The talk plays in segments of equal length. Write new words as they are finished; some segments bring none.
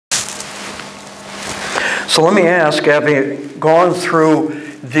So let me ask, having gone through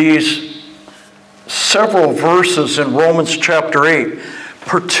these several verses in Romans chapter 8,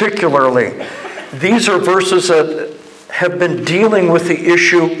 particularly, these are verses that have been dealing with the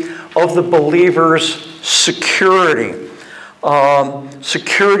issue of the believer's security,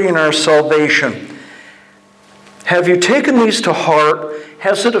 security in our salvation. Have you taken these to heart?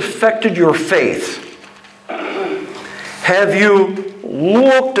 Has it affected your faith? Have you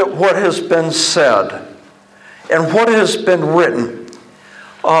looked at what has been said and what has been written?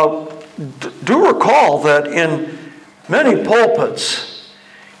 Do recall that in many pulpits,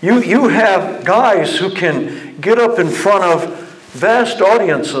 you have guys who can get up in front of vast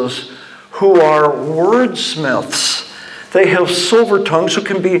audiences who are wordsmiths. They have silver tongues who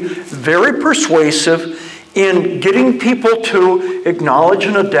can be very persuasive in getting people to acknowledge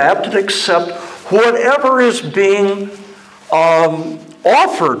and adapt and accept whatever is being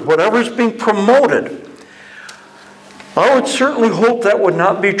offered, whatever is being promoted. I would certainly hope that would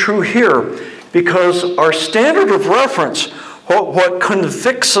not be true here, because our standard of reference, what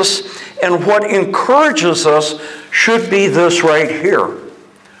convicts us and what encourages us, should be this right here: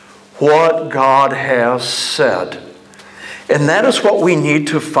 what God has said. And that is what we need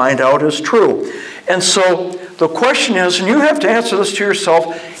to find out is true. And so the question is, and you have to answer this to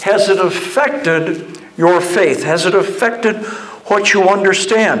yourself, has it affected your faith? Has it affected what you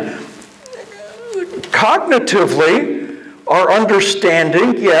understand? Cognitively, our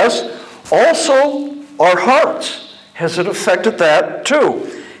understanding, yes. Also, our hearts. Has it affected that too?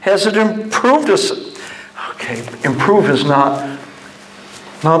 Has it improved us? Okay, improve is not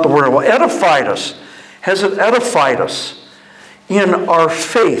the word. Well, edified us. Has it edified us in our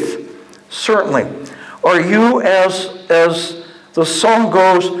faith? Certainly. Are you, as the song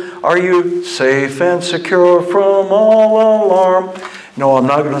goes, are you safe and secure from all alarm? No, I'm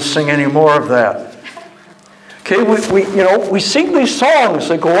not going to sing any more of that. Okay, we sing these songs,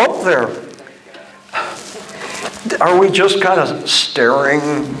 they go up there. Are we just kind of staring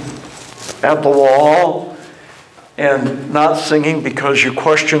at the wall and not singing because you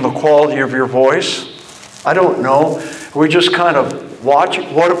question the quality of your voice? I don't know. We just kind of watch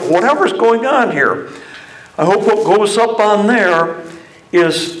whatever's going on here. I hope what goes up on there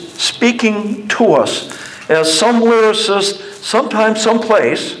is speaking to us. As some lyricist, sometime,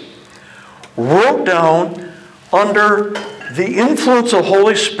 someplace, wrote down under the influence of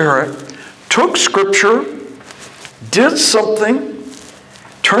Holy Spirit, took Scripture, did something,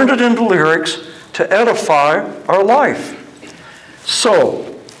 turned it into lyrics to edify our life.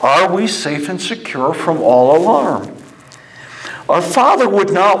 So, are we safe and secure from all alarm? Our Father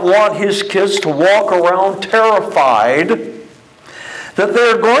would not want His kids to walk around terrified that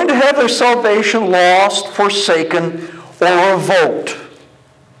they're going to have their salvation lost, forsaken, or revoked.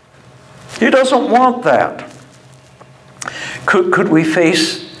 He doesn't want that. Could we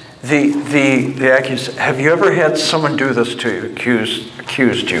face the accusation? Have you ever had someone do this to you,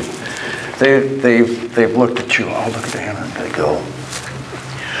 accused you? They've looked at you, oh, look at him, and they go,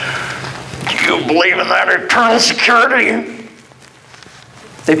 do you believe in that eternal security?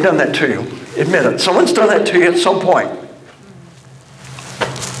 They've done that to you. Admit it. Someone's done that to you at some point.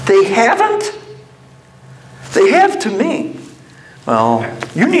 They haven't? They have to me. Well,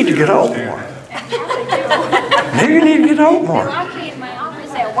 you need to get out more. Maybe you need to get out more. They're locked me in my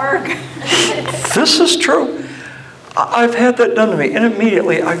office at work. This is true. I've had that done to me. And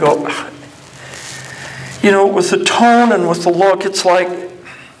immediately I go, with the tone and with the look, it's like,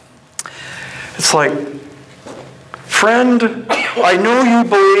 friend, I know you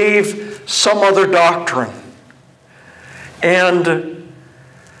believe some other doctrine. And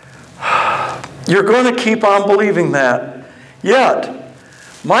you're going to keep on believing that. Yet,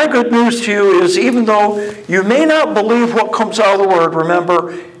 my good news to you is, even though you may not believe what comes out of the Word,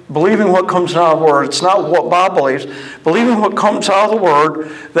 remember, believing what comes out of the Word, it's not what Bob believes, believing what comes out of the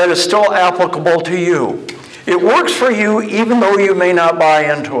Word, that is still applicable to you. It works for you even though you may not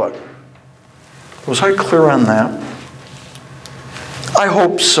buy into it. Was I clear on that? I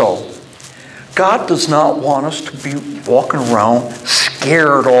hope so. God does not want us to be walking around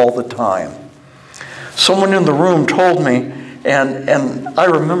scared all the time. Someone in the room told me, and I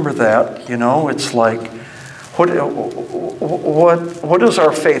remember that, it's like, what is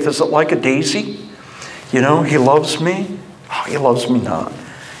our faith? Is it like a daisy? He loves me. Oh, he loves me not.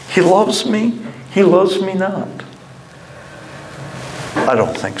 He loves me. He loves me not. I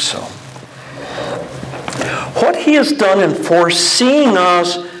don't think so. What He has done in foreseeing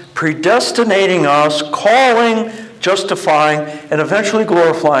us, predestinating us, calling, justifying, and eventually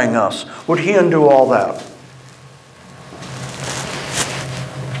glorifying us, would He undo all that?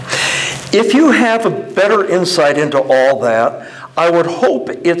 If you have a better insight into all that, I would hope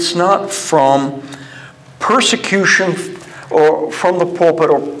it's not from persecution or from the pulpit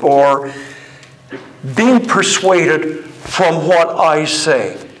or being persuaded from what I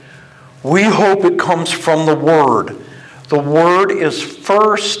say. We hope it comes from the Word. The Word is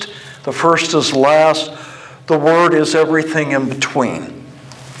first, the first is last, the Word is everything in between.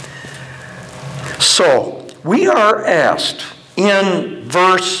 So, we are asked in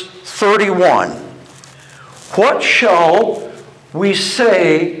verse 31, what shall we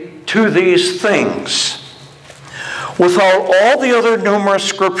say to these things? Without all the other numerous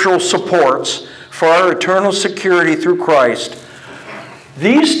scriptural supports for our eternal security through Christ,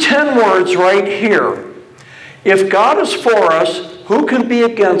 these 10 words right here, if God is for us, who can be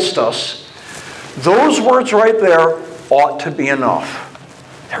against us? Those words right there ought to be enough.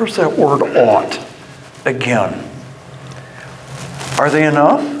 There's that word ought again. Are they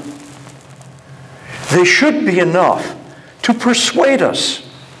enough? They should be enough to persuade us.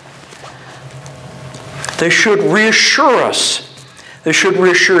 They should reassure us. They should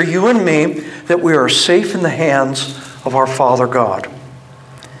reassure you and me that we are safe in the hands of our Father God.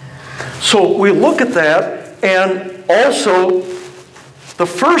 So we look at that, and also the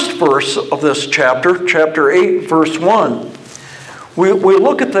first verse of this chapter, chapter 8, verse 1, we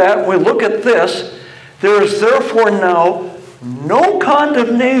look at that, we look at this. There is therefore now no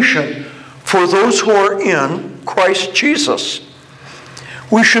condemnation for those who are in Christ Jesus.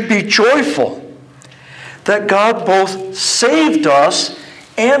 We should be joyful that God both saved us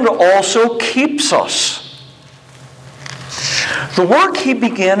and also keeps us. The work He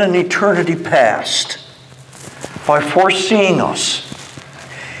began in eternity past by foreseeing us,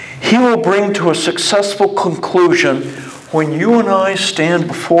 He will bring to a successful conclusion when you and I stand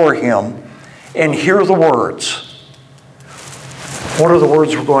before Him and hear the words. What are the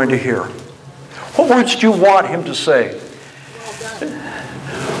words we're going to hear? What words do you want Him to say?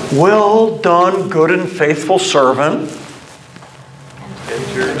 Well done, good and faithful servant.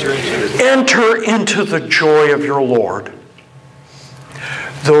 Enter into the joy of your Lord.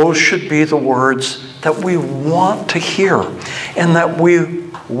 Those should be the words that we want to hear and that we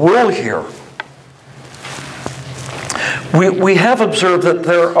will hear. We have observed that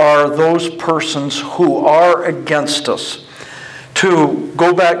there are those persons who are against us. To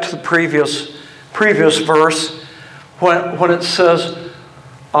go back to the previous verse, when it says,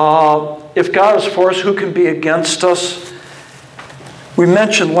 if God is for us, who can be against us? We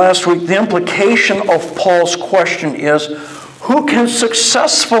mentioned last week the implication of Paul's question is, who can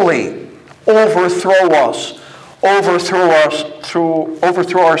successfully overthrow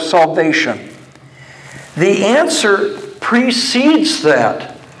our salvation? The answer precedes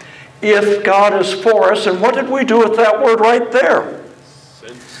that. If God is for us, and what did we do with that word right there?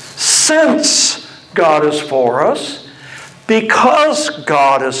 Since God is for us, because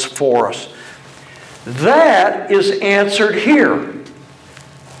God is for us. That is answered here.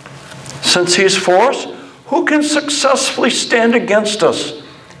 Since He's for us, who can successfully stand against us?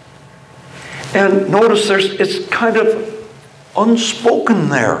 And notice it's kind of unspoken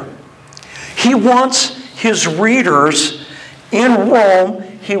there. He wants His readers in Rome,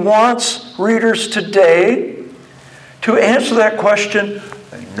 He wants readers today to answer that question.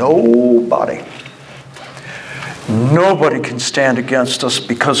 Nobody can stand against us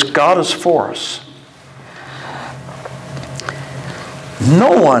because God is for us.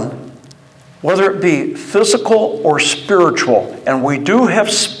 No one, whether it be physical or spiritual, and we do have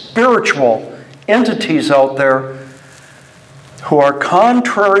spiritual entities out there who are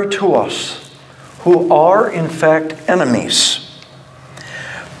contrary to us, who are in fact enemies.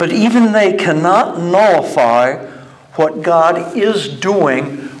 But even they cannot nullify what God is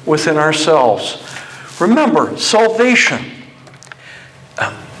doing within ourselves. Remember, salvation,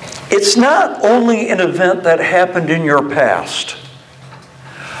 it's not only an event that happened in your past.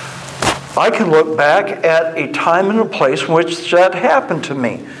 I can look back at a time and a place in which that happened to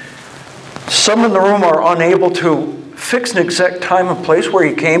me. Some in the room are unable to fix an exact time and place where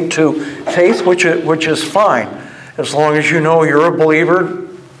you came to faith, which is fine, as long as you know you're a believer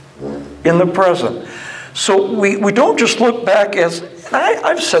in the present. So we don't just look back as, and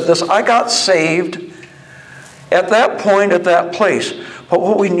I've said this, I got saved at that point, at that place. But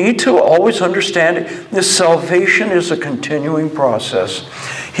what we need to always understand is salvation is a continuing process.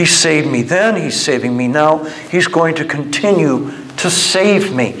 He saved me then, He's saving me now, He's going to continue to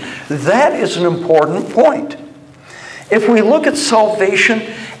save me. That is an important point. If we look at salvation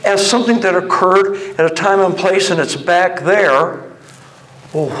as something that occurred at a time and place and it's back there,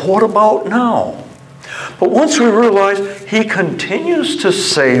 well, what about now? But once we realize He continues to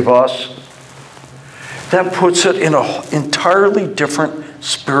save us that puts it in an entirely different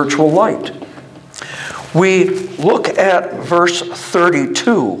spiritual light. We look at verse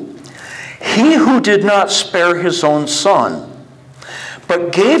 32. He who did not spare his own son,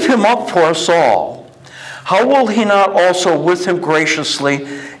 but gave him up for us all, how will he not also with him graciously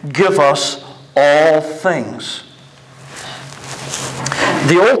give us all things?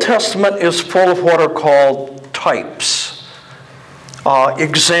 The Old Testament is full of what are called types,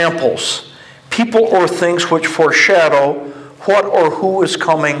 examples, people or things which foreshadow what or who is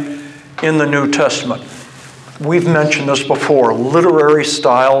coming in the New Testament. We've mentioned this before, literary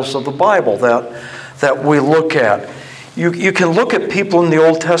styles of the Bible that we look at. You can look at people in the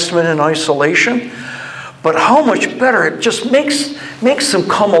Old Testament in isolation, but how much better it just makes them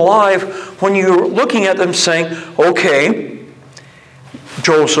come alive when you're looking at them saying, okay,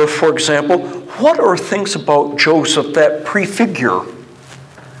 Joseph, for example, what are things about Joseph that prefigure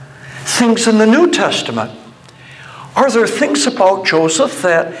things in the New Testament? Are there things about Joseph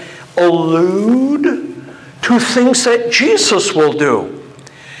that allude to things that Jesus will do?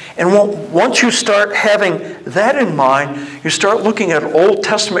 And once you start having that in mind, you start looking at Old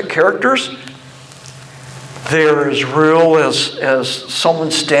Testament characters, they're as real as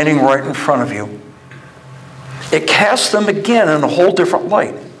someone standing right in front of you. It casts them again in a whole different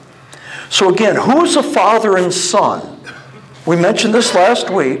light. So again, who's the Father and Son? We mentioned this last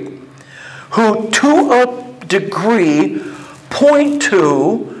week, who to a degree point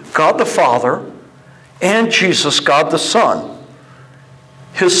to God the Father and Jesus, God the Son,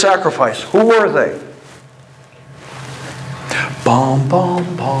 his sacrifice. Who were they? Bum,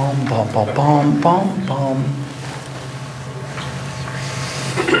 bum, bum, bum, bum, bum, bum, bum.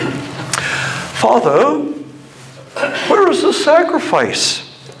 Father, where is the sacrifice?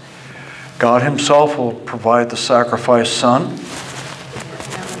 God himself will provide the sacrifice, son.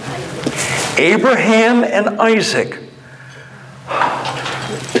 Abraham and Isaac.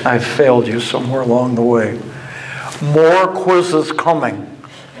 I failed you somewhere along the way. More quizzes coming.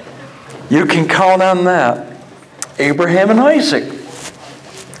 You can count on that. Abraham and Isaac.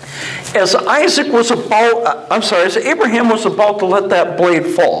 As Abraham was about to let that blade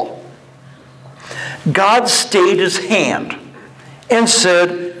fall, God stayed his hand and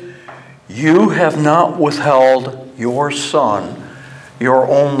said, you have not withheld your son, your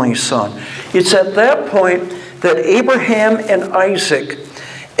only son. It's at that point that Abraham and Isaac,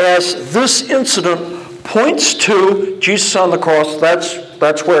 as this incident points to Jesus on the cross,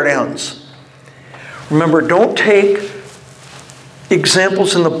 that's where it ends. Remember, don't take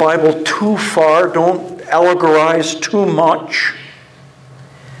examples in the Bible too far. Don't allegorize too much.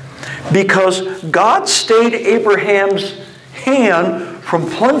 Because God stayed Abraham's hand from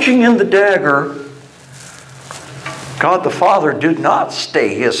plunging in the dagger, God the Father did not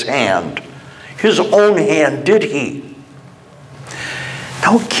stay his hand. His own hand, did he?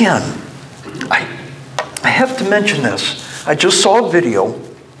 Now again, I have to mention this. I just saw a video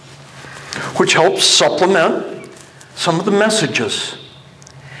which helps supplement some of the messages.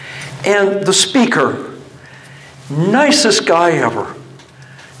 And the speaker, nicest guy ever,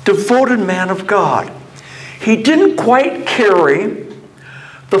 devoted man of God. He didn't quite carry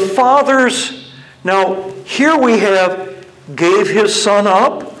the Father's. Now, here we have gave his son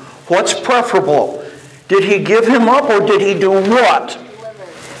up. What's preferable? Did he give him up or did he do what?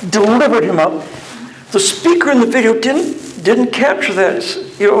 Delivered him up. The speaker in the video didn't capture that.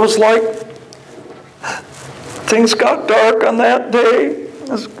 It was like things got dark on that day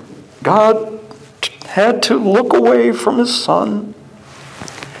as God had to look away from his son.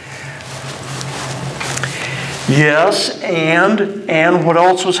 Yes, and what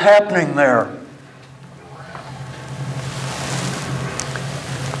else was happening there?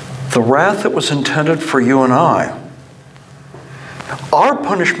 The wrath that was intended for you and I, our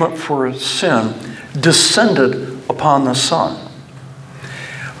punishment for sin descended upon the Son.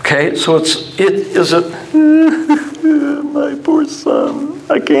 Okay, so is it my poor son,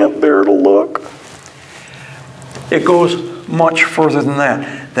 I can't bear to look. It goes much further than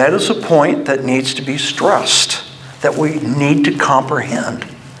that. That is a point that needs to be stressed, that we need to comprehend.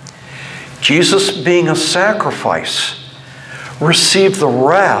 Jesus, being a sacrifice, received the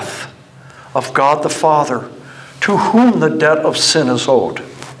wrath of God the Father, to whom the debt of sin is owed.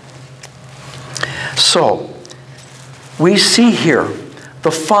 So, we see here,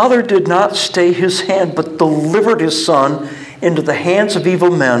 the Father did not stay his hand, but delivered his Son into the hands of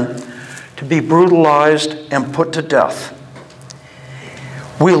evil men to be brutalized and put to death.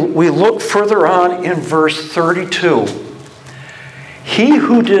 We look further on in verse 32. He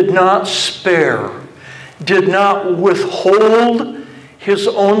who did not spare, did not withhold his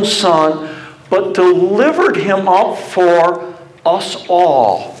own son, but delivered him up for us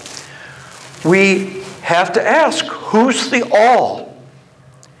all. We have to ask, who's the all?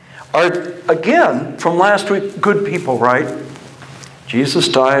 Again, from last week, good people, right? Jesus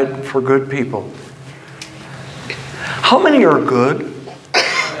died for good people. How many are good?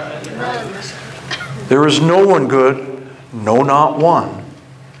 There is no one good, no, not one.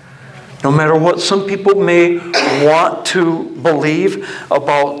 No matter what some people may want to believe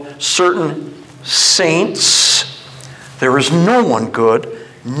about certain saints, there is no one good,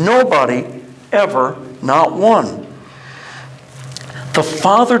 nobody ever, not one. The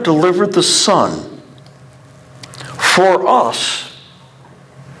Father delivered the Son for us,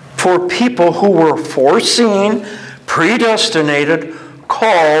 for people who were foreseen, predestinated,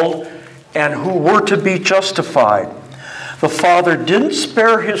 called, and who were to be justified. The Father didn't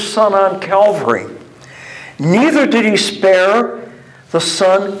spare his Son on Calvary. Neither did he spare the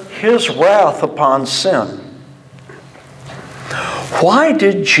Son his wrath upon sin. Why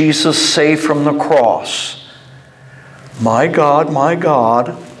did Jesus say from the cross, my God,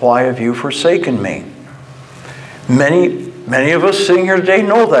 why have you forsaken me? Many of us sitting here today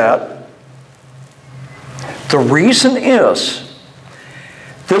know that. The reason is,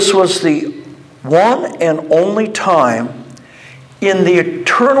 this was the one and only time in the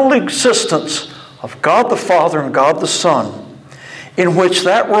eternal existence of God the Father and God the Son in which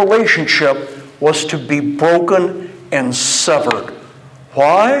that relationship was to be broken and severed.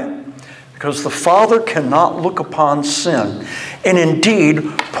 Why? Because the Father cannot look upon sin, and indeed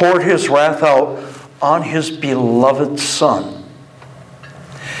poured his wrath out on his beloved Son.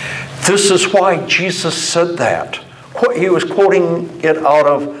 This is why Jesus said that. He was quoting it out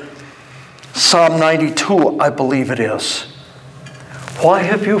of Psalm 92, I believe it is. Why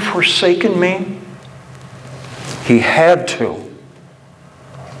have you forsaken me? He had to.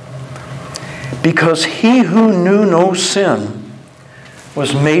 Because he who knew no sin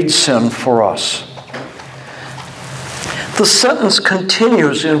was made sin for us. The sentence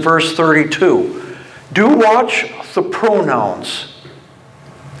continues in verse 32. Do watch the pronouns.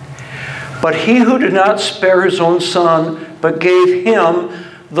 But he who did not spare his own Son, but gave him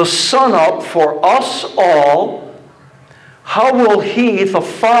the Son up for us all, how will he, the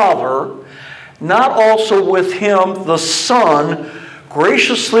Father, not also with him, the Son,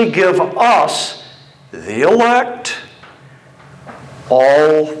 graciously give us, the elect,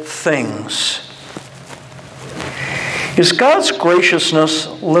 all things? Is God's graciousness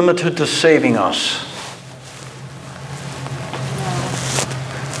limited to saving us?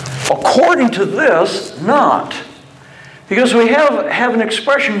 According to this, not. Because we have an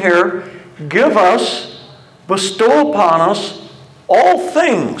expression here, give us, bestow upon us all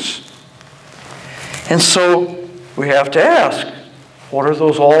things. And so we have to ask, what are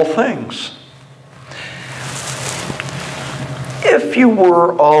those all things? If you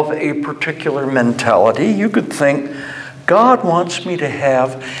were of a particular mentality, you could think, God wants me to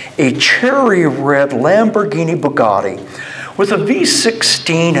have a cherry red Lamborghini Bugatti with a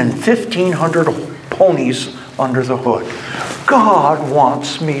V16 and 1,500 ponies under the hood. God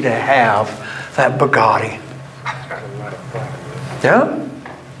wants me to have that Bugatti. Yeah?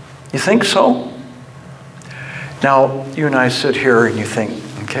 You think so? Now, you and I sit here and you think,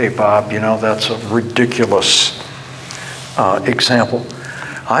 okay, Bob, that's a ridiculous example.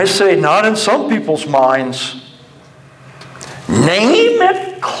 I say, not in some people's minds. Name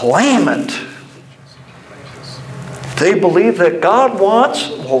it, claim it. They believe that God wants,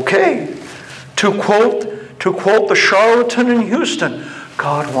 okay, to quote the charlatan in Houston,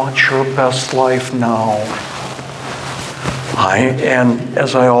 God wants your best life now. And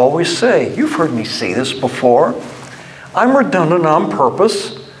as I always say, you've heard me say this before, I'm redundant on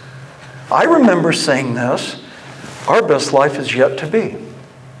purpose. I remember saying this, our best life is yet to be.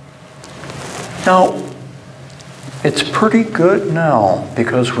 Now, it's pretty good now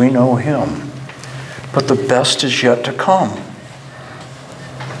because we know Him. But the best is yet to come.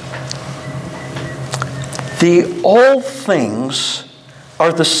 The all things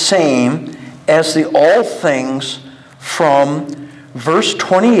are the same as the all things from verse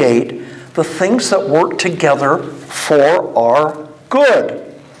 28, the things that work together for our good.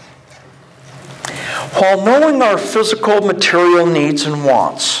 While knowing our physical, material needs and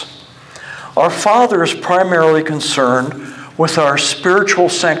wants, our Father is primarily concerned with our spiritual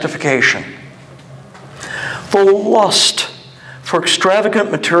sanctification. The lust for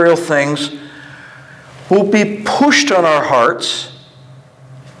extravagant material things will be pushed on our hearts.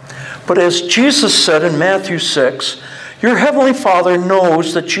 But as Jesus said in Matthew 6, your Heavenly Father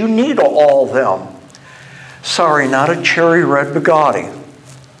knows that you need all them. Sorry, not a cherry red Bugatti.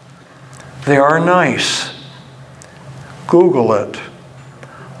 They are nice. Google it.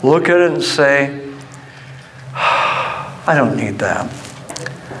 Look at it and say, I don't need that.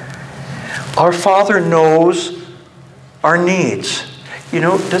 Our Father knows our needs. You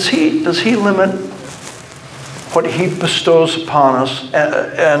know, does He limit what He bestows upon us?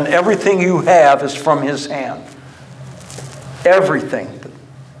 And everything you have is from His hand. Everything.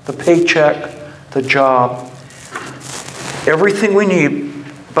 The paycheck, the job, everything we need.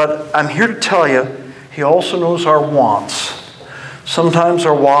 But I'm here to tell you, He also knows our wants. Sometimes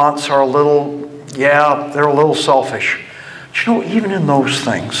our wants are a little, they're a little selfish. But you know, even in those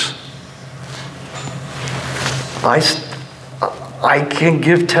things, I can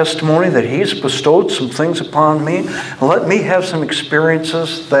give testimony that He's bestowed some things upon me and let me have some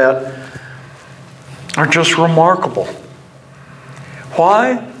experiences that are just remarkable.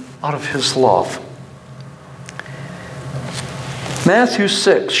 Why? Out of His love. Matthew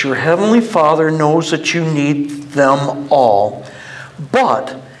 6, your heavenly Father knows that you need them all.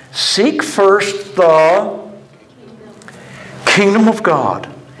 But seek first the kingdom of God.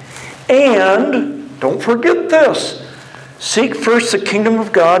 And, don't forget this, seek first the kingdom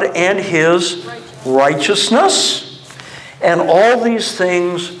of God and His righteousness, and all these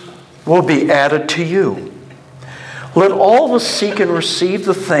things will be added to you. Let all of us seek and receive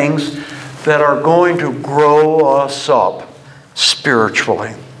the things that are going to grow us up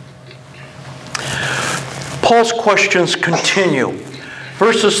spiritually. Paul's questions continue.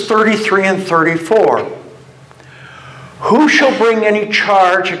 Verses 33 and 34. Who shall bring any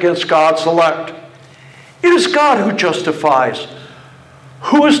charge against God's elect? It is God who justifies.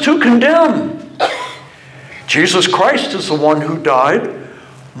 Who is to condemn? Jesus Christ is the one who died.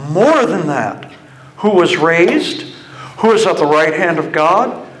 More than that, who was raised, who is at the right hand of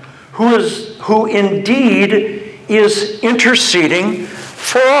God, who indeed is interceding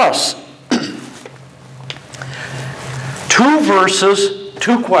for us. 2 verses,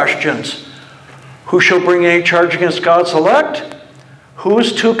 2 questions. Who shall bring any charge against God's elect? Who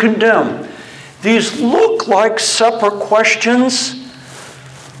is to condemn? These look like separate questions.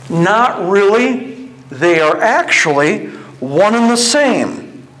 Not really. They are actually one and the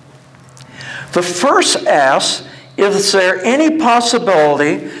same. The first asks, is there any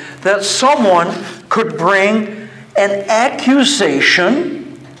possibility that someone could bring an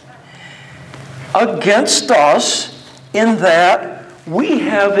accusation against us in that we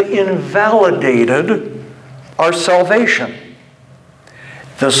have invalidated our salvation?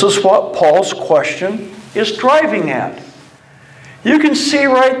 This is what Paul's question is driving at. You can see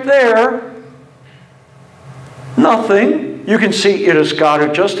right there, nothing. You can see it is God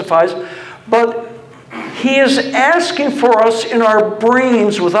who justifies, but He is asking for us in our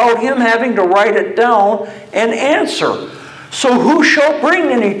brains without Him having to write it down and answer. So who shall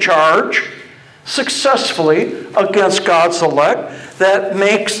bring any charge successfully against God's elect that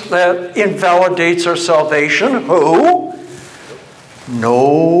invalidates our salvation? Who?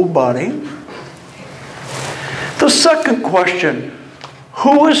 Nobody. The second question,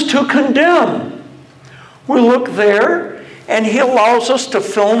 who is to condemn? We look there, and He allows us to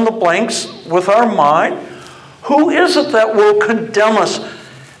fill in the blanks with our mind. Who is it that will condemn us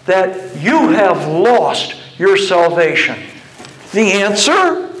that you have lost your salvation? The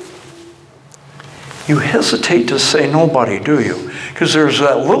answer? You hesitate to say nobody, do you? Because there's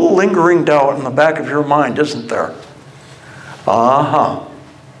that little lingering doubt in the back of your mind, isn't there? I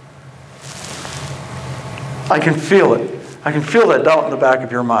can feel it. I can feel that doubt in the back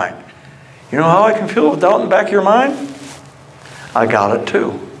of your mind. You know how I can feel the doubt in the back of your mind? I got it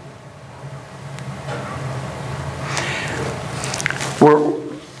too.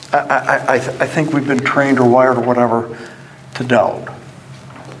 I think we've been trained or wired or whatever to doubt.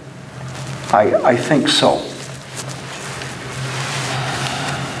 I think so.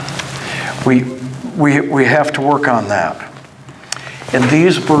 We have to work on that. In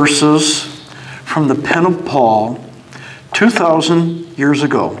these verses from the pen of Paul, 2,000 years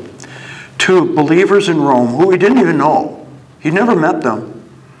ago, to believers in Rome who he didn't even know, he never met them,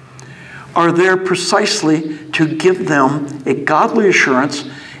 are there precisely to give them a godly assurance,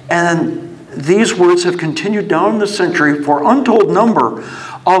 and these words have continued down the century for untold number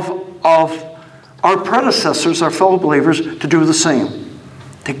of our predecessors, our fellow believers, to do the same,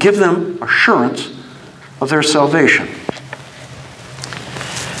 to give them assurance of their salvation.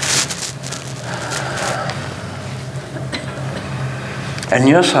 And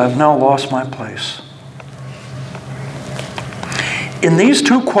yes, I have now lost my place. In these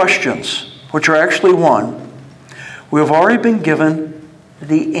two questions, which are actually one, we have already been given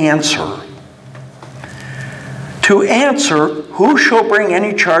the answer. To answer who shall bring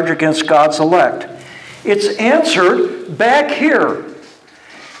any charge against God's elect? It's answered back here.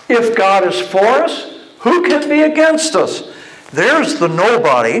 If God is for us, who can be against us? There's the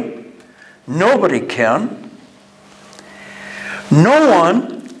nobody. Nobody can. No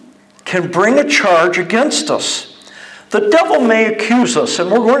one can bring a charge against us. The devil may accuse us, and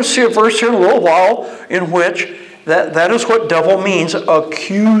we're going to see a verse here in a little while in which that is what devil means,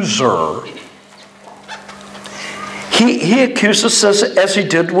 accuser. He accuses us as he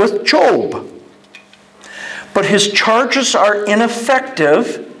did with Job. But his charges are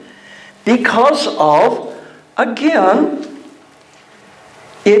ineffective because of, again,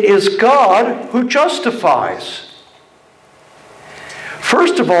 it is God who justifies.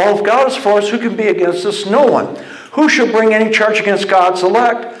 First of all, if God is for us, who can be against us? No one. Who shall bring any charge against God's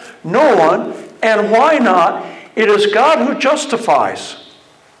elect? No one. And why not? It is God who justifies.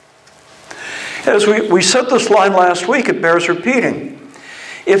 As we said this line last week, it bears repeating.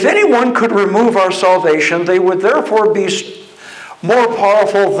 If anyone could remove our salvation, they would therefore be more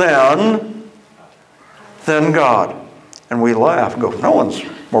powerful than God. And we laugh and go, no one's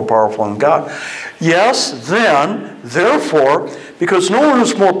more powerful than God. Yes, then, therefore, because no one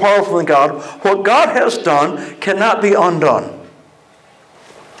is more powerful than God, what God has done cannot be undone.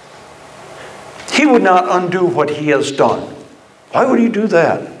 He would not undo what he has done. Why would he do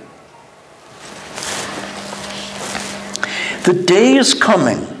that? The day is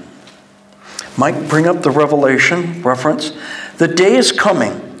coming. Mike, bring up the Revelation reference. The day is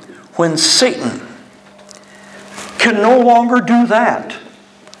coming when Satan can no longer do that.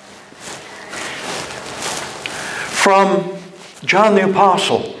 From John the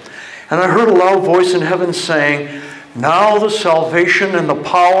Apostle. And I heard a loud voice in heaven saying, now the salvation and the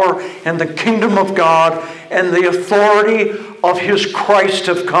power and the kingdom of God and the authority of his Christ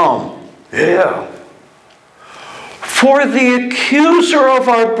have come. Yeah. For the accuser of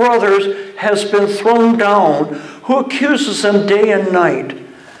our brothers has been thrown down, who accuses them day and night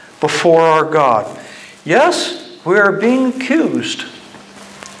before our God. Yes, we are being accused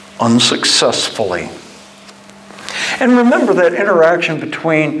unsuccessfully. And remember that interaction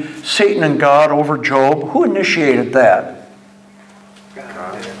between Satan and God over Job. Who initiated that?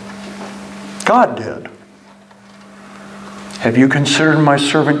 God did. Have you considered my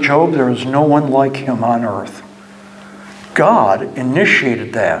servant Job? There is no one like him on earth. God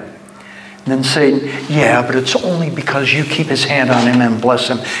initiated that. And then Satan, yeah, but it's only because you keep his hand on him and bless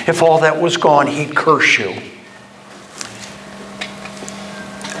him. If all that was gone, he'd curse you.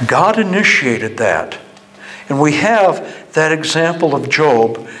 God initiated that. And we have that example of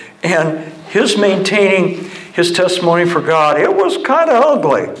Job and his maintaining his testimony for God. It was kind of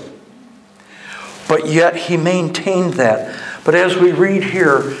ugly. But yet he maintained that. But as we read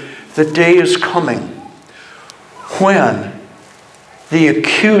here, the day is coming when the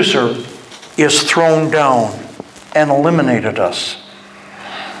accuser is thrown down and eliminated us.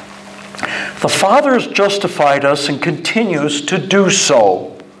 The Father has justified us and continues to do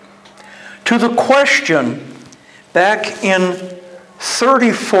so. To the question back in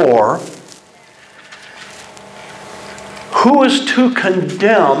 34, who is to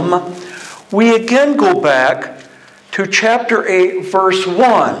condemn? We again go back to chapter 8, verse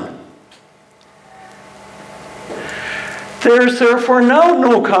 1. There's therefore now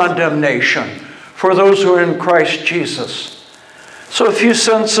no condemnation for those who are in Christ Jesus. So a few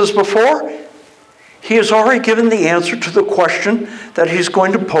sentences before, he has already given the answer to the question that he's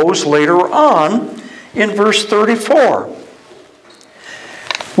going to pose later on in verse 34.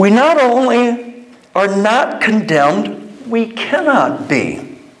 We not only are not condemned, we cannot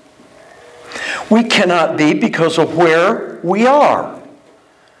be. We cannot be because of where we are.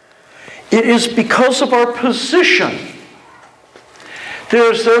 It is because of our position. There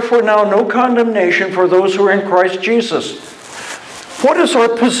is therefore now no condemnation for those who are in Christ Jesus. What is our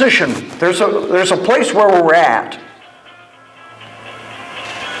position? There's a place where we're at.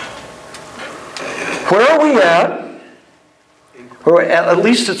 Where are we at? Or at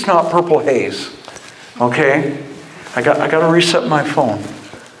least it's not purple haze. Okay? I got to reset my phone.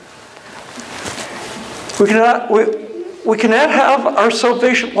 We cannot have our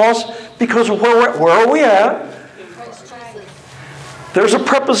salvation lost because of where are we at? There's a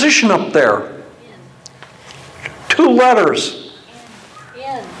preposition up there. 2 letters.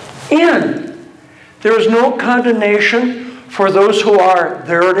 In. There is no condemnation for those who are,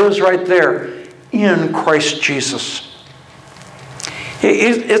 there it is right there, in Christ Jesus.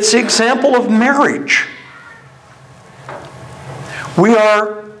 It's the example of marriage. We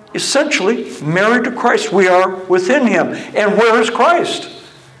are essentially married to Christ. We are within him. And where is Christ?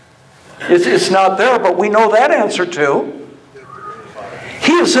 It's not there, but we know that answer too.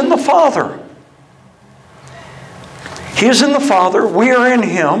 He is in the Father. He is in the Father. We are in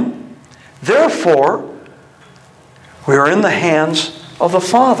Him. Therefore, we are in the hands of the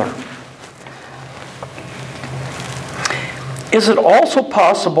Father. Is it also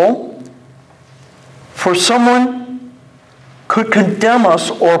possible for someone could condemn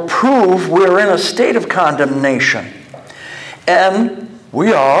us or prove we are in a state of condemnation? And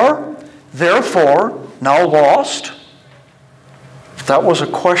we are, therefore, now lost? That was a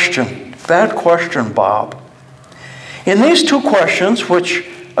question. Bad question, Bob. In these two questions, which,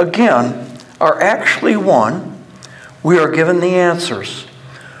 again, are actually one, we are given the answers.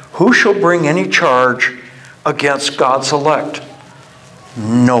 Who shall bring any charge against God's elect?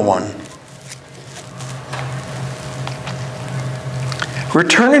 No one.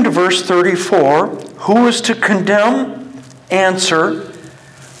 Returning to verse 34, who is to condemn? Answer,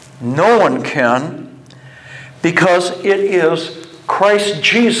 no one can, because it is Christ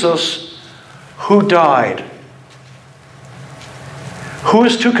Jesus who died. Who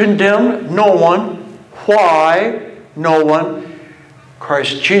is to condemn? No one. Why? No one.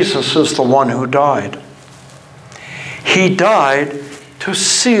 Christ Jesus is the one who died. He died to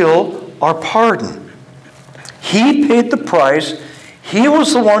seal our pardon. He paid the price. He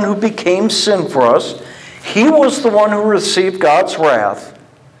was the one who became sin for us. He was the one who received God's wrath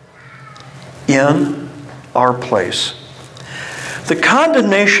in our place. The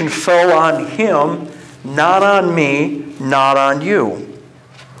condemnation fell on Him, not on me, not on you,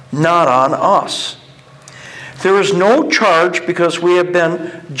 not on us. There is no charge because we have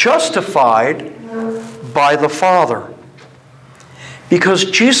been justified by the Father. Because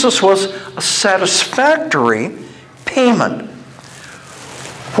Jesus was a satisfactory payment.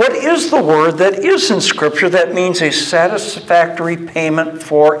 What is the word that is in Scripture that means a satisfactory payment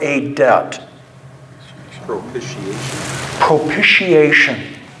for a debt? Propitiation.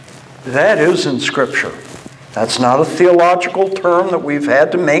 Propitiation. That is in Scripture. That's not a theological term that we've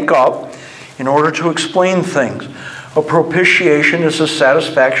had to make up in order to explain things. A propitiation is a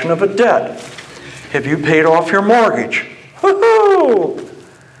satisfaction of a debt. Have you paid off your mortgage? Woo-hoo!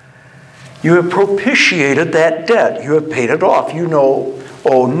 You have propitiated that debt. You have paid it off. You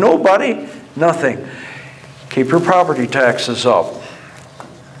owe nobody nothing. Keep your property taxes up.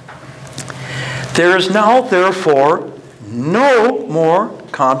 There is now, therefore, no more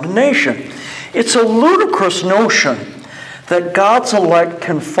condemnation. It's a ludicrous notion that God's elect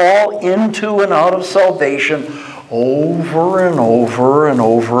can fall into and out of salvation over and over and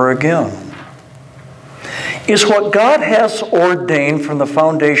over again. Is what God has ordained from the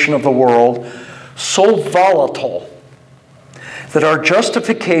foundation of the world so volatile that our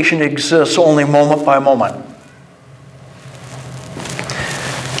justification exists only moment by moment?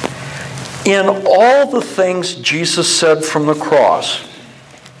 In all the things Jesus said from the cross,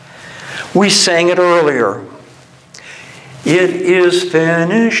 we sang it earlier. It is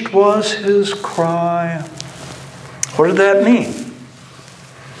finished was His cry. What did that mean?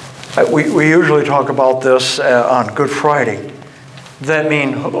 We usually talk about this on Good Friday. Does that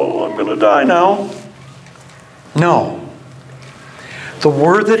mean, oh, I'm going to die now? No. The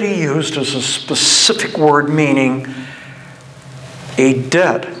word that he used is a specific word meaning a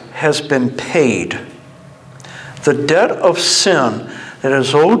debt has been paid. The debt of sin that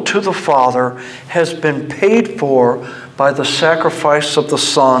is owed to the Father has been paid for by the sacrifice of the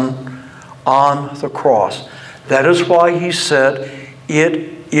Son on the cross. That is why he said,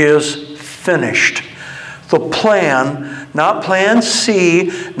 it is finished. The plan, not plan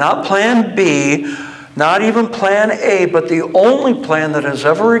C, not plan B, not even plan A, but the only plan that has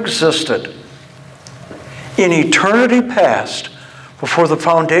ever existed in eternity past, before the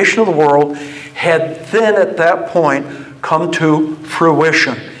foundation of the world, had then at that point come to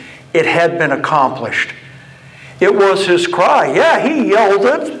fruition. It had been accomplished. It was his cry. Yeah, he yelled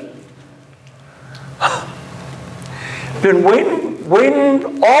it. Been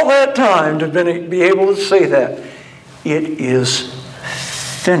waiting all that time to be able to say that. It is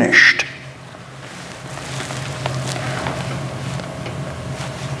finished.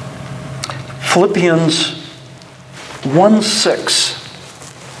 Philippians 1:6.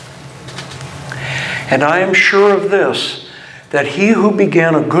 And I am sure of this, that he who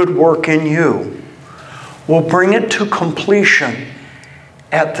began a good work in you will bring it to completion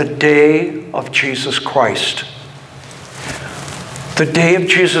at the day of Jesus Christ. The day of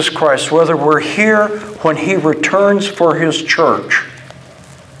Jesus Christ, whether we're here when he returns for his church,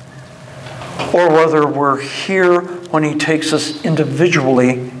 or whether we're here when he takes us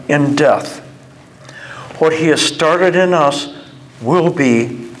individually in death. What he has started in us will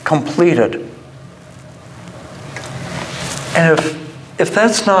be completed. And if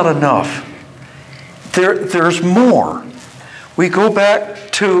that's not enough, there's more. We go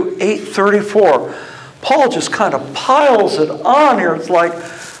back to 8:34. Paul just kind of piles it on here. It's like,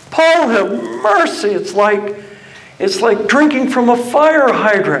 Paul, have mercy. It's like drinking from a fire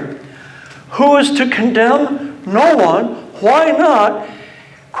hydrant. Who is to condemn? No one. Why not?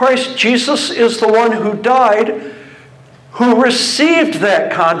 Christ Jesus is the one who died, who received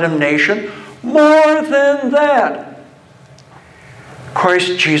that condemnation. More than that,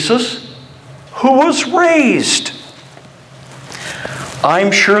 Christ Jesus, who was raised.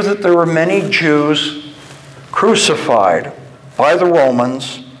 I'm sure that there were many Jews crucified by the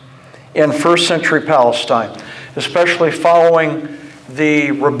Romans in first century Palestine, especially following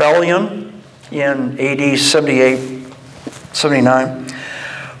the rebellion in AD 78, 79.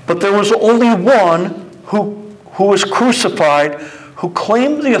 But there was only one who was crucified who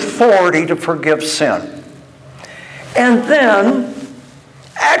claimed the authority to forgive sin. And then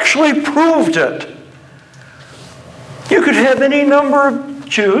actually proved it. You could have any number of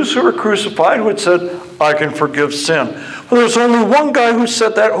Jews who were crucified who had said, I can forgive sin. Well, there's only one guy who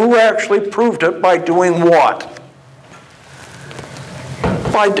said that, who actually proved it by doing what?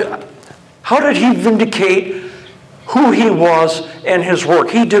 How did he vindicate who he was and his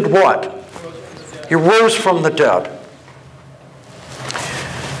work? He did what? He rose from the dead.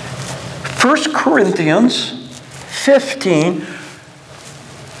 1 Corinthians 15.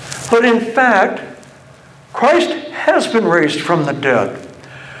 But in fact, Christ has been raised from the dead,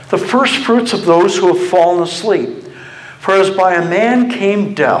 the first fruits of those who have fallen asleep. For as by a man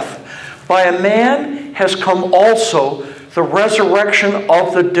came death, by a man has come also the resurrection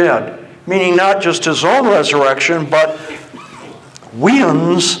of the dead. Meaning not just his own resurrection, but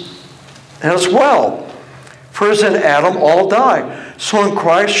wins as well. For as in Adam all die, so in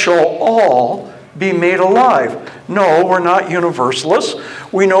Christ shall all be made alive. No, we're not universalists.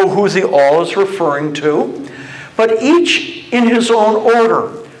 We know who the all is referring to. But each in his own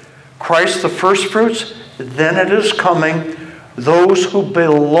order. Christ the firstfruits, then it is coming those who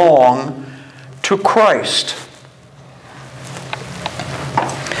belong to Christ.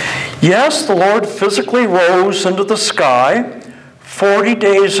 Yes, the Lord physically rose into the sky 40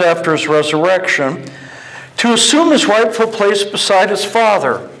 days after his resurrection to assume his rightful place beside his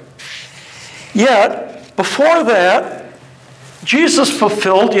Father. Yet, before that, Jesus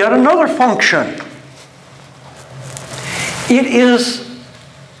fulfilled yet another function. It is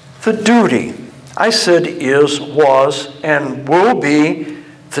the duty. I said is, was, and will be.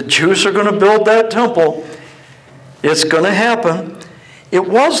 The Jews are going to build that temple. It's going to happen. It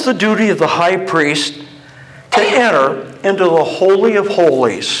was the duty of the high priest to enter into the Holy of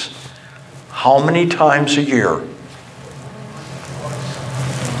Holies. How many times a year?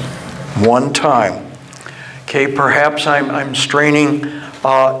 One time. Okay, perhaps I'm straining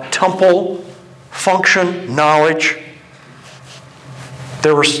temple function knowledge.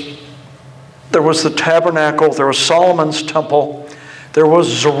 There was the tabernacle, there was Solomon's temple, there was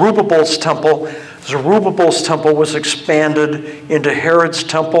Zerubbabel's temple. Zerubbabel's temple was expanded into Herod's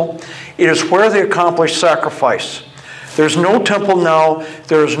temple. It is where they accomplished sacrifice. There's no temple now,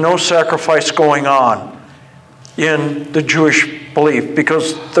 there is no sacrifice going on in the Jewish belief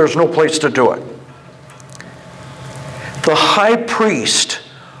because there's no place to do it. The high priest,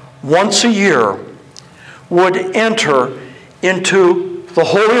 once a year, would enter into the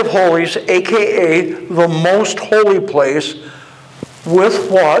Holy of Holies, aka the most holy place,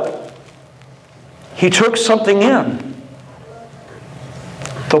 with what? He took something in.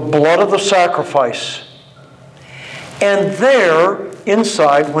 The blood of the sacrifice. And there,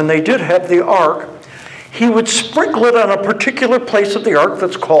 inside, when they did have the ark, he would sprinkle it on a particular place of the ark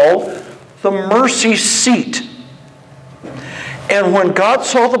that's called the mercy seat. And when God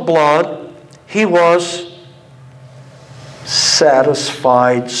saw the blood, he was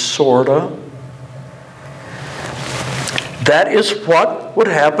satisfied, sort of. That is what would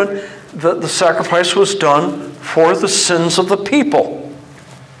happen. The sacrifice was done for the sins of the people.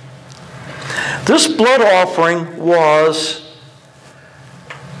 This blood offering was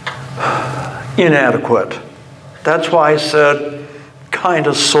inadequate. That's why I said kind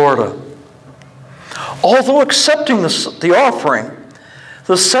of, sort of. Although accepting the offering,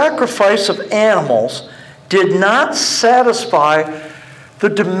 the sacrifice of animals did not satisfy the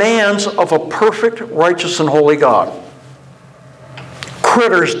demands of a perfect, righteous, and holy God.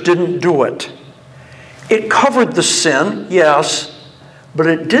 Critters didn't do it. It covered the sin, yes, but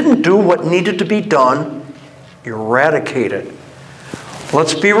it didn't do what needed to be done, eradicate it.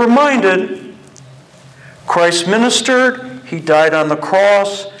 Let's be reminded, Christ ministered, he died on the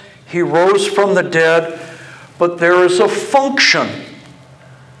cross, he rose from the dead, but there is a function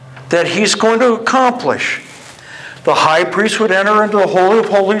that he's going to accomplish. The high priest would enter into the Holy of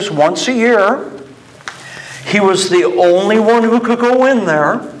Holies once a year. He was the only one who could go in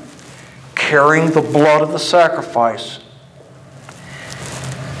there carrying the blood of the sacrifice.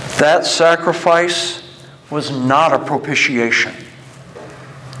 That sacrifice was not a propitiation.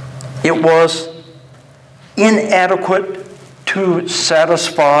 It was inadequate to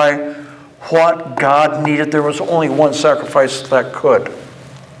satisfy what God needed. There was only one sacrifice that could.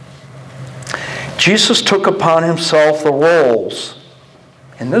 Jesus took upon himself the roles.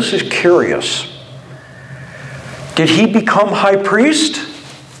 And this is curious. Did he become high priest?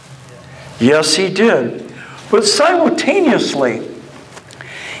 Yes, he did. But simultaneously,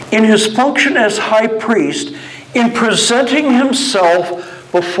 in his function as high priest, in presenting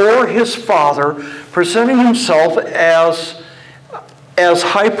himself before his Father, presenting himself as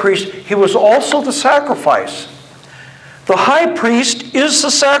high priest, he was also the sacrifice. The high priest is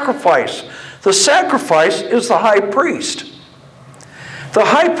the sacrifice. The sacrifice is the high priest. The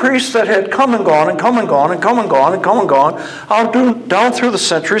high priests that had come and gone and come and gone and come and gone and come and gone down through the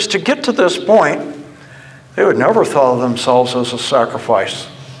centuries to get to this point, they would never thought of themselves as a sacrifice.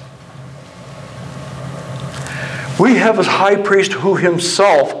 We have a high priest who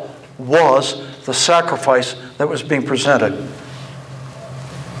himself was the sacrifice that was being presented.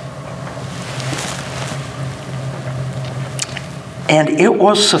 And it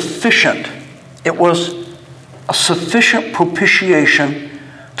was sufficient. It was a sufficient propitiation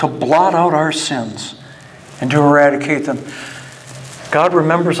to blot out our sins and to eradicate them. God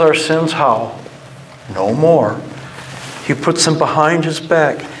remembers our sins how? No more. He puts them behind his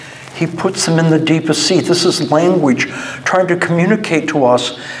back. He puts them in the deepest sea. This is language trying to communicate to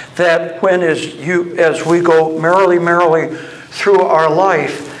us that when as we go merrily through our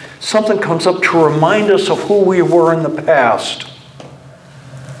life, something comes up to remind us of who we were in the past.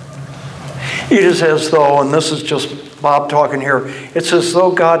 It is as though, and this is just Bob talking here, it's as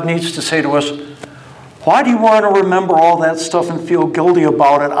though God needs to say to us, why do you want to remember all that stuff and feel guilty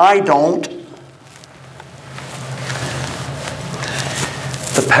about it? I don't.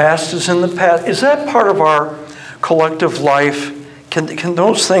 The past is in the past. Is that part of our collective life? Can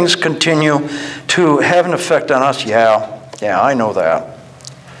those things continue to have an effect on us? Yeah, I know that.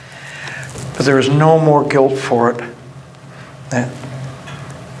 But there is no more guilt for it.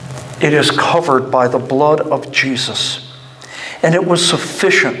 It is covered by the blood of Jesus. And it was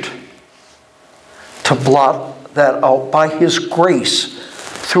sufficient to blot that out by his grace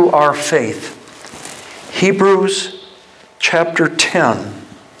through our faith. Hebrews chapter 10.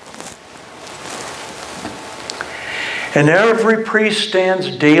 And every priest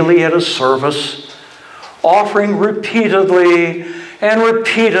stands daily at his service, offering repeatedly and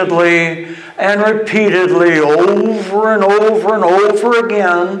repeatedly and repeatedly over and over and over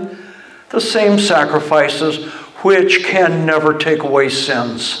again the same sacrifices which can never take away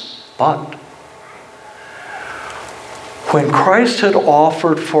sins. But when Christ had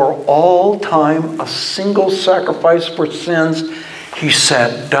offered for all time a single sacrifice for sins, he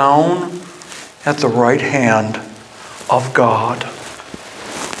sat down at the right hand of God.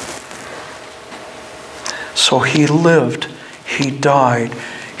 So he lived, he died,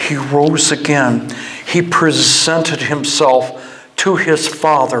 he rose again. He presented himself to his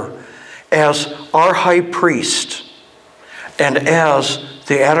Father as our high priest and as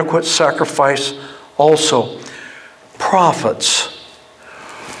the adequate sacrifice also. Prophets.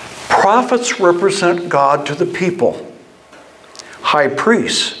 Prophets represent God to the people. High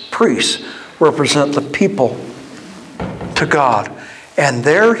priests represent the people to God. And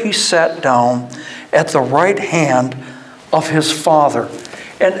there he sat down at the right hand of his Father.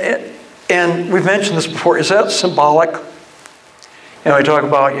 And we've mentioned this before. Is that symbolic? We talk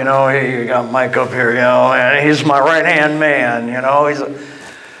about, hey, you got Mike up here, and he's my right-hand man,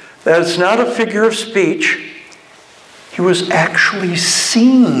 That's not a figure of speech. He was actually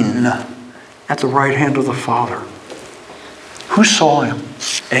seen at the right hand of the Father. Who saw him?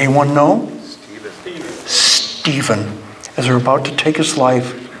 Anyone know? Stephen. As they're about to take his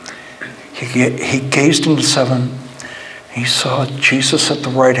life, he gazed into heaven. He saw Jesus at the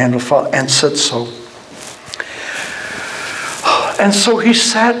right hand of the Father and said so. And so he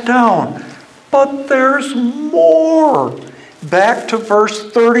sat down. But there's more. Back to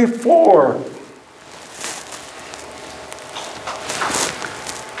verse 34.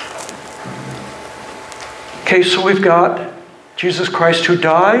 Okay, so we've got Jesus Christ who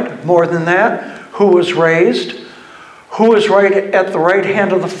died, more than that, who was raised, who is right at the right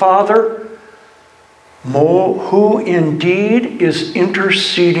hand of the Father, who indeed is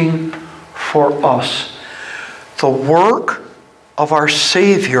interceding for us. The work of our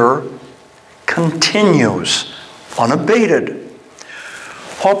Savior continues unabated.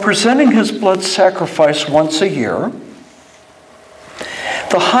 While presenting his blood sacrifice once a year,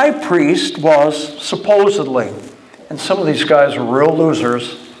 the high priest was supposedly, and some of these guys are real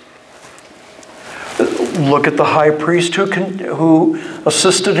losers. Look at the high priest who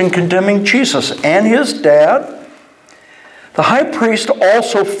assisted in condemning Jesus and his dad. The high priest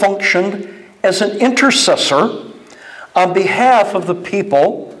also functioned as an intercessor on behalf of the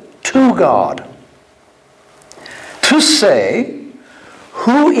people to God, to say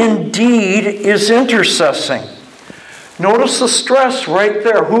who indeed is intercessing. Notice the stress right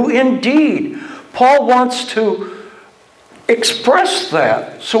there, who indeed. Paul wants to express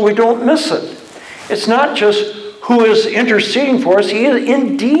that so we don't miss it. It's not just who is interceding for us, he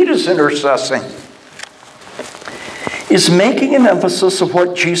indeed is intercessing. Is making an emphasis of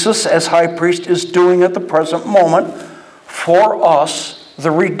what Jesus as high priest is doing at the present moment for us,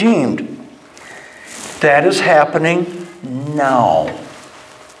 the redeemed. That is happening now.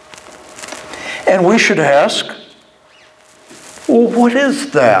 And we should ask, well, what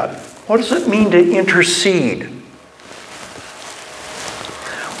is that? What does it mean to intercede?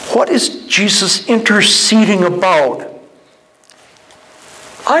 What is Jesus interceding about?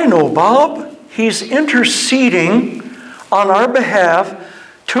 I know, Bob. He's interceding on our behalf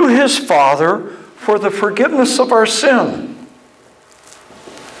to his Father for the forgiveness of our sin.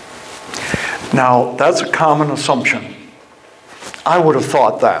 Now, that's a common assumption. I would have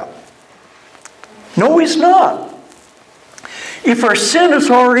thought that. No, he's not. If our sin has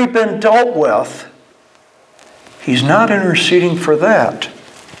already been dealt with, he's not interceding for that,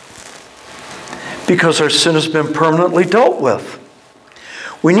 because our sin has been permanently dealt with.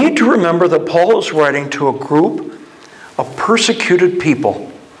 We need to remember that Paul is writing to a group of persecuted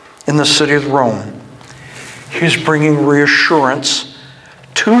people in the city of Rome. He's bringing reassurance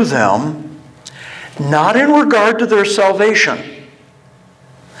to them, not in regard to their salvation,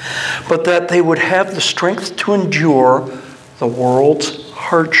 but that they would have the strength to endure the world's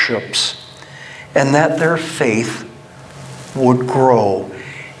hardships, and that their faith would grow.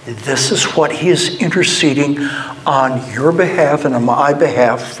 This is what he is interceding on your behalf and on my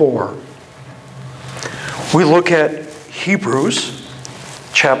behalf for. We look at Hebrews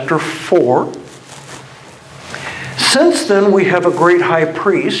chapter 4. Since then we have a great high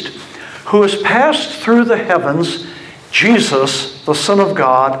priest who has passed through the heavens, Jesus, the Son of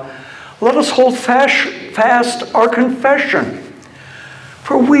God. Let us hold fast our confession.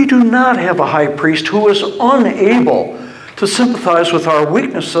 For we do not have a high priest who is unable to sympathize with our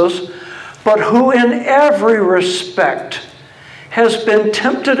weaknesses, but who in every respect has been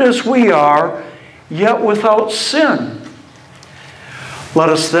tempted as we are, yet without sin. Let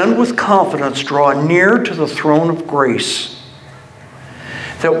us then with confidence draw near to the throne of grace,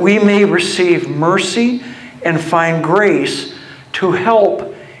 that we may receive mercy and find grace to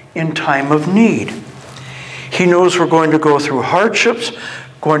help in time of need. He knows we're going to go through hardships,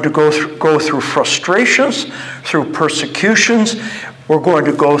 going to go through frustrations, through persecutions. We're going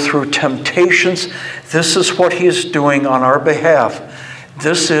to go through temptations. This is what he is doing on our behalf.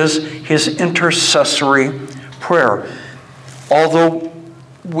 This is his intercessory prayer. Although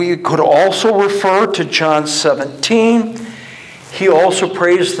we could also refer to John 17, he also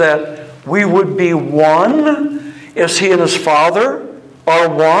prays that we would be one as he and his Father are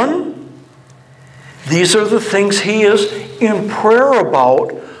one. These are the things he is in prayer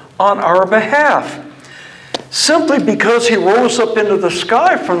about on our behalf. Simply because he rose up into the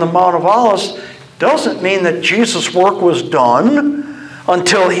sky from the Mount of Olives doesn't mean that Jesus' work was done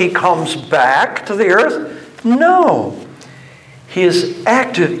until he comes back to the earth. No. He is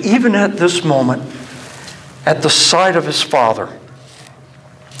active even at this moment at the side of his Father.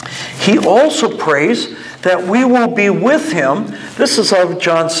 He also prays that we will be with him. This is out of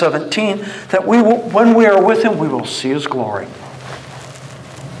John 17, that when we are with him, we will see his glory.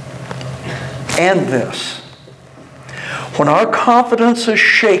 And this, when our confidence is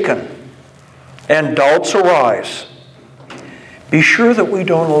shaken and doubts arise, be sure that we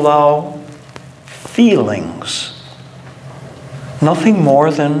don't allow feelings, nothing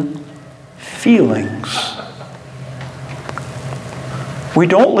more than feelings. We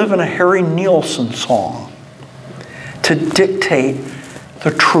don't live in a Harry Nilsson song to dictate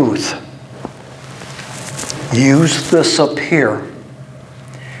the truth. Use this up here.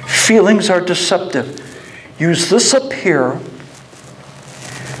 Feelings are deceptive. Use this up here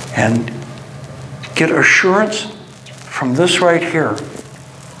and get assurance from this right here.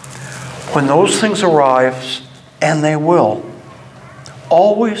 When those things arise, and they will,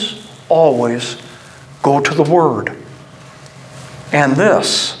 always, always go to the Word. And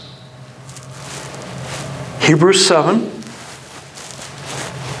this, Hebrews 7.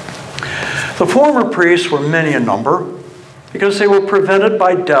 The former priests were many in number because they were prevented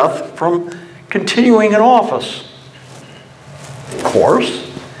by death from continuing in office. Of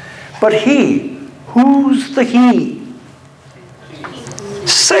course. But he, who's the he?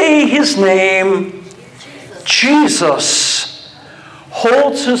 Say his name, Jesus,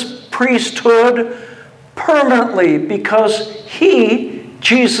 holds his priesthood permanently because he,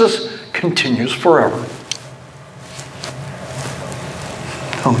 Jesus, continues forever.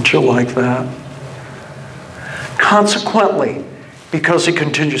 Don't you like that? Consequently, because he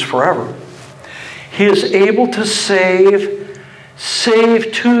continues forever, he is able to save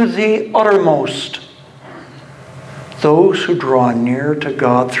to the uttermost those who draw near to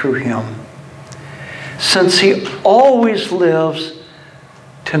God through him, since he always lives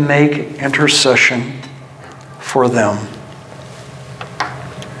to make intercession for them.